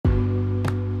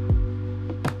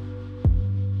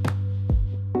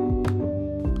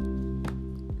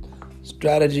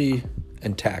strategy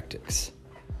and tactics.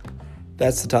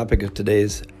 That's the topic of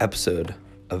today's episode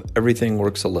of Everything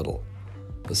Works a Little,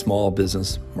 the small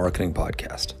business marketing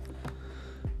podcast.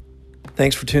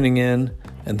 Thanks for tuning in,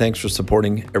 and thanks for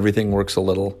supporting Everything Works a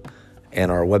Little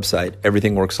and our website,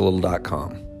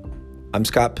 everythingworksalittle.com. I'm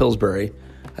Scott Pillsbury,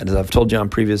 and as I've told you on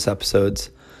previous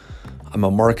episodes, I'm a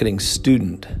marketing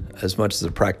student as much as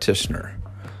a practitioner.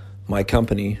 My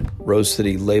company, Rose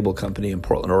City Label Company in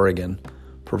Portland, Oregon,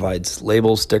 provides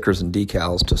labels, stickers, and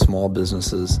decals to small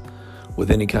businesses with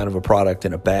any kind of a product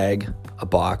in a bag, a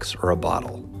box, or a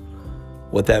bottle.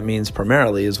 What that means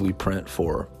primarily is we print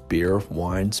for beer,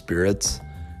 wine, spirits,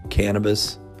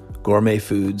 cannabis, gourmet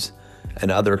foods,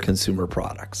 and other consumer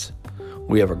products.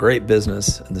 We have a great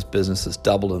business, and this business has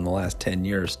doubled in the last 10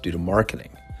 years due to marketing.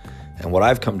 And what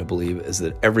I've come to believe is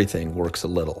that everything works a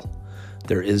little.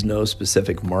 There is no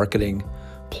specific marketing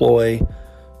ploy,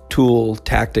 tool,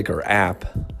 tactic, or app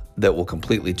that will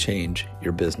completely change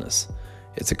your business.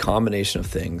 It's a combination of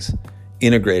things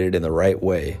integrated in the right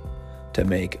way to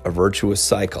make a virtuous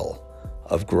cycle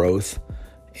of growth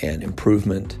and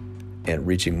improvement and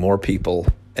reaching more people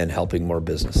and helping more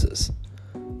businesses.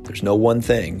 There's no one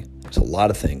thing, there's a lot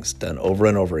of things done over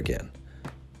and over again.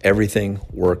 Everything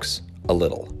works a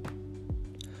little.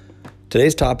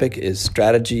 Today's topic is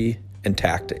strategy and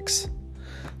tactics.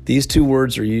 These two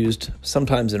words are used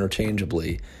sometimes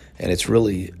interchangeably, and it's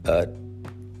really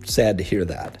sad to hear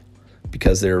that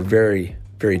because they're very,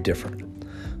 very different.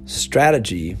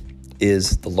 Strategy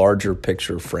is the larger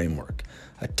picture framework.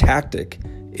 A tactic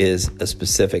is a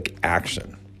specific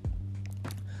action.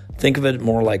 Think of it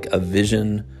more like a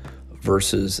vision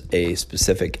versus a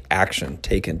specific action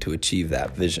taken to achieve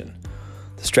that vision.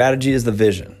 The strategy is the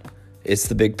vision. It's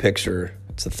the big picture.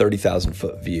 It's the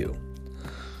 30,000-foot view.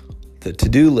 The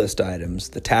to-do list items,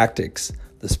 the tactics,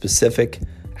 the specific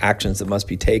actions that must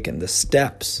be taken, the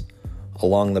steps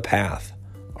along the path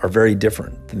are very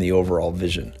different than the overall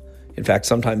vision. In fact,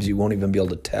 sometimes you won't even be able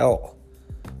to tell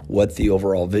what the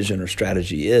overall vision or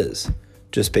strategy is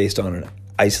just based on an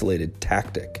isolated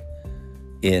tactic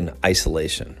in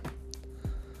isolation.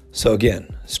 So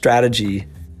again, strategy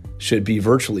should be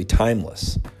virtually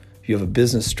timeless. If you have a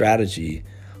business strategy,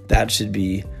 that should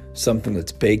be something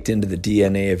that's baked into the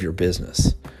DNA of your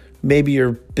business. Maybe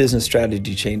your business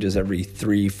strategy changes every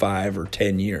 3, 5, or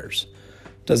 10 years.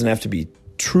 It doesn't have to be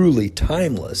truly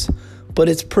timeless, but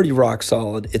it's pretty rock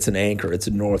solid. It's an anchor. It's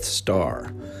a North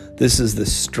Star. This is the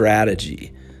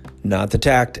strategy, not the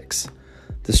tactics.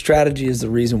 The strategy is the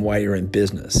reason why you're in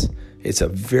business. It's a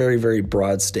very, very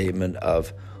broad statement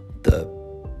of the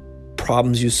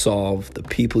problems you solve, the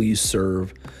people you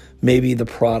serve, maybe the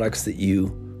products that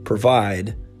you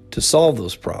provide to solve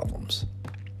those problems.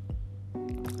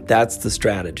 That's the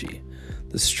strategy.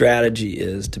 The strategy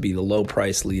is to be the low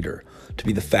price leader, to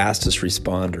be the fastest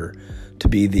responder, to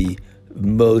be the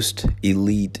most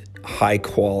elite, high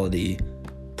quality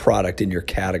product in your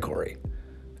category.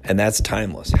 And that's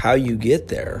timeless. How you get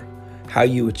there, how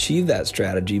you achieve that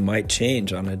strategy might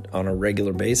change on a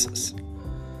regular basis.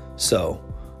 So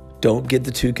don't get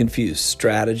the two confused.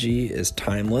 Strategy is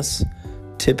timeless,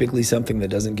 typically something that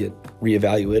doesn't get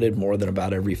reevaluated more than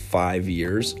about every 5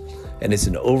 years, and it's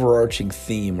an overarching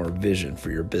theme or vision for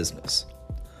your business.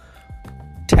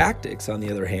 Tactics, on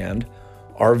the other hand,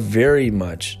 are very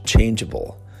much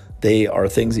changeable. They are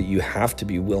things that you have to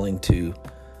be willing to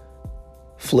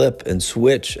flip and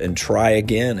switch and try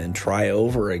again and try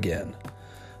over again.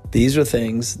 These are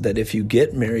things that if you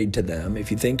get married to them,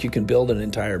 if you think you can build an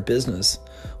entire business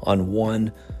on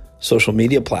one social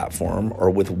media platform or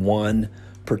with one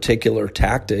particular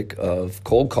tactic of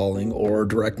cold calling or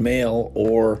direct mail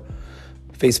or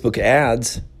Facebook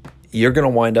ads, you're going to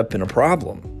wind up in a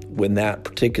problem when that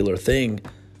particular thing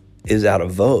is out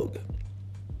of vogue.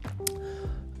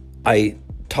 I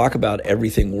talk about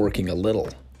everything working a little,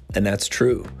 and that's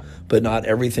true, but not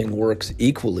everything works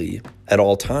equally at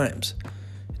all times.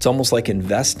 It's almost like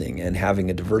investing and having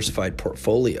a diversified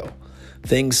portfolio.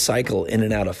 Things cycle in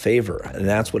and out of favor, and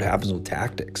that's what happens with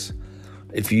tactics.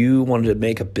 If you wanted to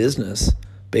make a business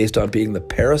based on being the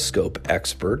Periscope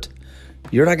expert,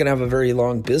 you're not going to have a very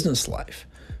long business life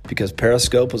because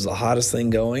Periscope was the hottest thing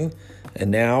going,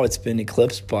 and now it's been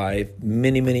eclipsed by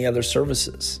many, many other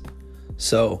services.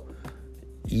 So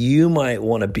you might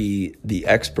want to be the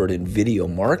expert in video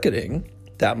marketing.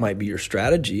 That might be your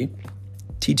strategy,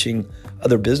 teaching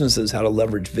other businesses how to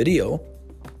leverage video,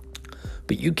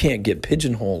 but you can't get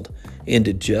pigeonholed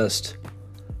into just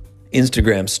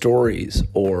Instagram stories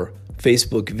or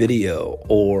Facebook video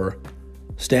or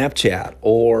Snapchat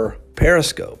or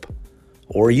Periscope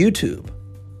or YouTube.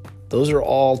 Those are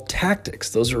all tactics.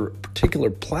 Those are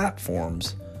particular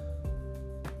platforms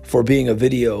for being a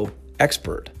video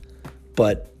expert,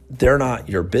 but they're not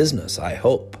your business, I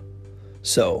hope.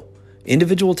 So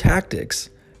individual tactics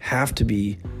have to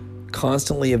be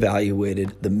constantly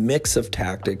evaluated. The mix of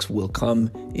tactics will come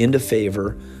into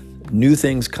favor. New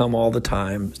things come all the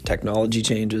time. Technology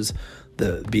changes,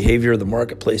 the behavior of the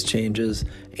marketplace changes,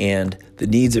 and the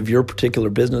needs of your particular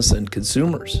business and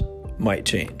consumers might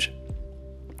change.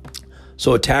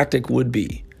 So a tactic would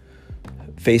be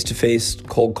face-to-face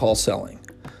cold call selling,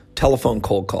 telephone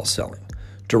cold call selling,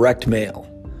 direct mail,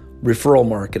 referral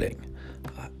marketing,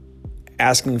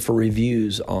 asking for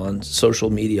reviews on social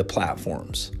media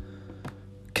platforms,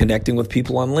 connecting with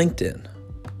people on LinkedIn,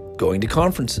 going to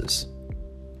conferences,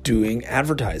 doing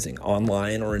advertising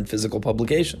online or in physical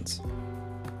publications,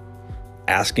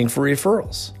 asking for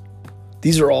referrals.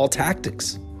 These are all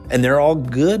tactics, and they're all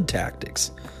good tactics,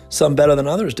 some better than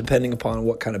others depending upon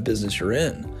what kind of business you're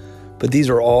in. But these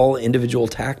are all individual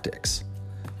tactics.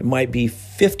 It might be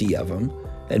 50 of them,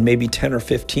 and maybe 10 or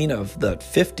 15 of the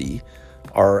 50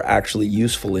 are actually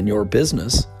useful in your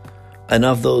business. And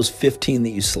of those 15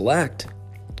 that you select,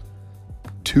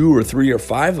 2 or 3 or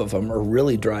 5 of them are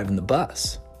really driving the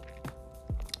bus.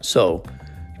 So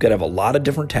you've got to have a lot of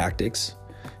different tactics.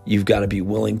 You've got to be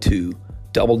willing to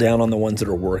double down on the ones that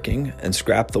are working and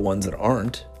scrap the ones that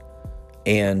aren't.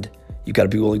 And you've got to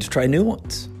be willing to try new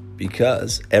ones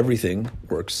because everything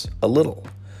works a little.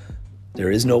 There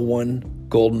is no one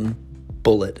golden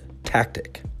bullet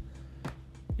tactic.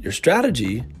 Your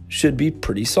strategy should be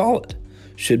pretty solid,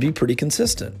 should be pretty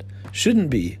consistent,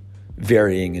 shouldn't be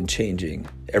varying and changing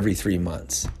every 3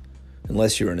 months,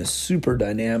 unless you're in a super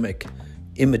dynamic,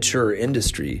 immature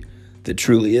industry that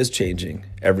truly is changing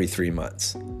every 3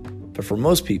 months. But for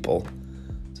most people,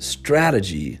 the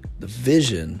strategy, the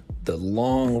vision, the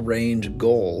long-range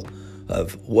goal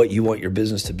of what you want your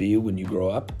business to be when you grow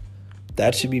up,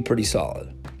 that should be pretty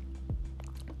solid.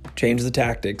 Change the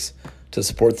tactics to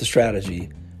support the strategy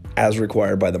as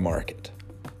required by the market.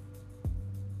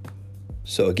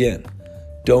 So again,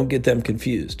 don't get them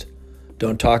confused.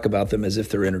 Don't talk about them as if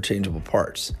they're interchangeable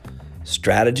parts.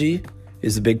 Strategy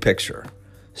is the big picture.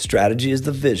 Strategy is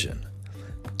the vision.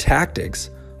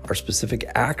 Tactics are specific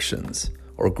actions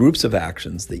or groups of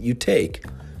actions that you take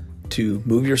to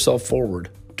move yourself forward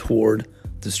toward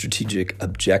the strategic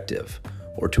objective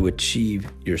or to achieve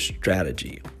your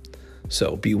strategy.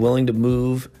 So be willing to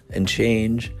move and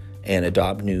change and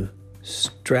adopt new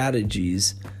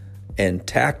strategies and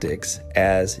tactics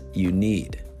as you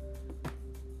need.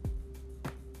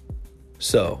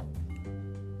 So,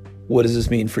 what does this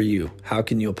mean for you? How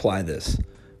can you apply this?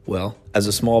 Well, as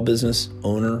a small business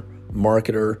owner,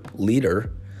 marketer,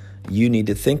 leader, you need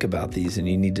to think about these and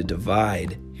you need to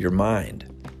divide your mind.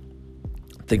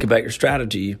 Think about your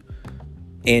strategy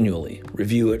annually,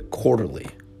 review it quarterly,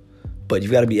 but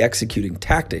you've got to be executing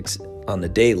tactics on the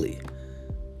daily,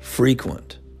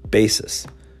 frequent basis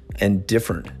and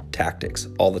different tactics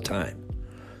all the time.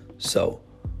 So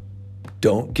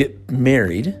don't get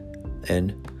married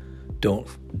and don't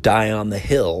die on the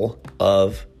hill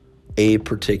of a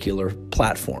particular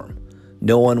platform.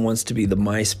 No one wants to be the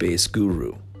MySpace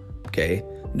guru, okay?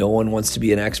 No one wants to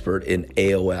be an expert in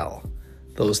AOL.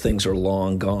 Those things are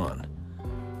long gone.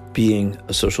 Being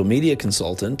a social media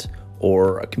consultant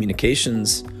or a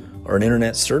communications or an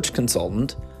internet search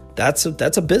consultant, that's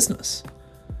a business.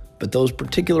 But those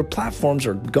particular platforms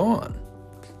are gone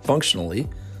functionally.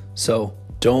 So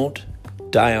don't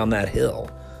die on that hill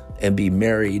and be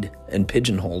married and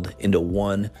pigeonholed into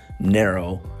one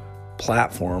narrow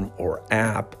platform or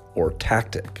app or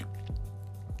tactic.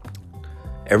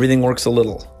 Everything works a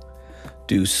little.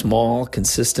 Do small,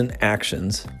 consistent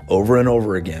actions over and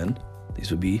over again.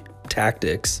 These would be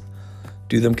tactics.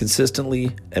 Do them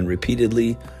consistently and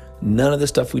repeatedly. None of the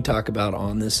stuff we talk about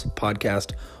on this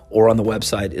podcast or on the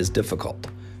website is difficult.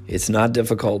 It's not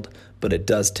difficult, but it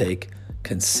does take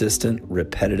consistent,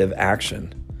 repetitive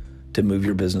action to move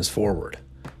your business forward.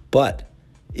 But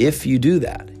if you do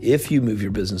that, if you move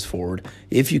your business forward,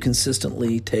 if you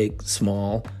consistently take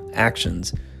small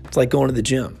actions, it's like going to the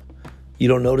gym. You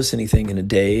don't notice anything in a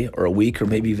day or a week or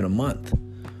maybe even a month.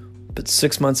 But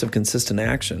 6 months of consistent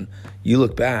action, you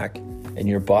look back and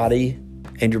your body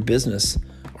and your business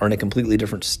are in a completely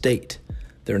different state.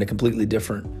 They're in a completely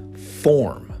different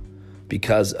form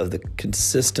because of the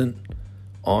consistent,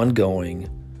 ongoing,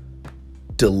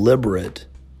 deliberate,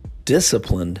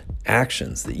 disciplined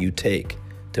actions that you take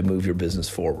to move your business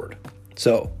forward.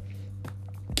 So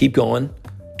keep going,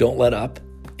 don't let up,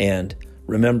 and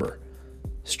remember,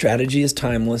 strategy is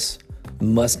timeless,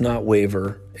 must not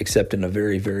waver except in a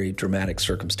very, very dramatic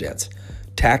circumstance.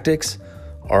 Tactics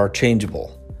are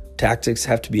changeable. Tactics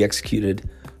have to be executed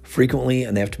frequently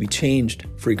and they have to be changed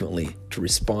frequently to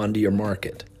respond to your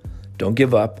market. Don't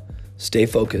give up, stay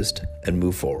focused, and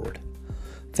move forward.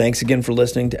 Thanks again for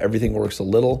listening to Everything Works a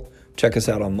Little. Check us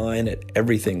out online at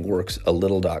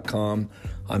everythingworksalittle.com.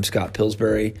 I'm Scott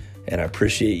Pillsbury, and I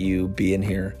appreciate you being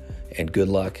here, and good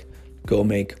luck. Go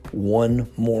make one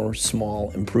more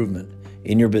small improvement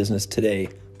in your business today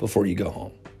before you go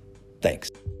home.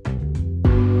 Thanks.